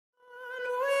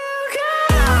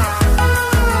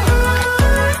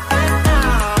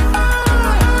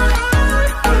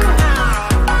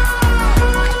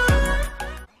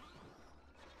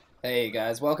Hey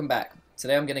guys, welcome back.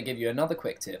 Today I'm going to give you another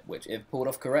quick tip which, if pulled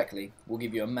off correctly, will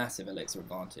give you a massive elixir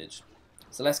advantage.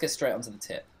 So let's get straight onto the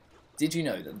tip. Did you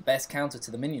know that the best counter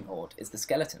to the minion horde is the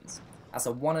skeletons? That's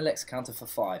a 1 elixir counter for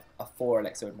 5, a 4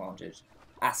 elixir advantage.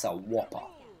 That's a whopper.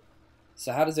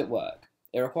 So how does it work?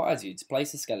 It requires you to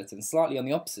place the skeleton slightly on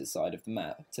the opposite side of the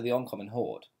map to the oncoming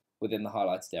horde, within the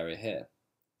highlighted area here.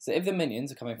 So if the minions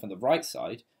are coming from the right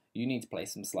side, you need to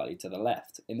place them slightly to the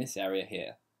left, in this area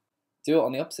here. Do it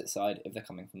on the opposite side if they're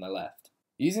coming from the left.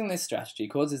 Using this strategy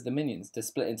causes the minions to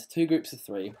split into 2 groups of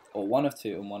 3, or 1 of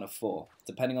 2 and 1 of 4,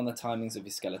 depending on the timings of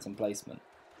your skeleton placement.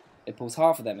 It pulls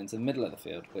half of them into the middle of the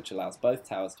field, which allows both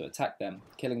towers to attack them,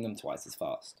 killing them twice as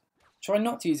fast. Try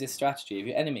not to use this strategy if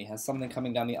your enemy has something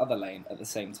coming down the other lane at the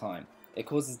same time. It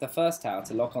causes the first tower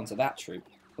to lock onto that troop,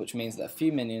 which means that a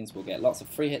few minions will get lots of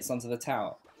free hits onto the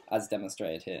tower, as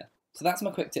demonstrated here. So that's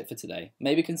my quick tip for today.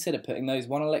 Maybe consider putting those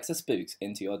 1 elixir spooks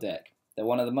into your deck. They're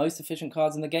one of the most efficient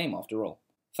cards in the game after all.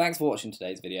 Thanks for watching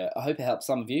today's video. I hope it helped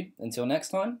some of you. Until next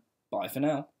time, bye for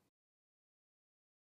now.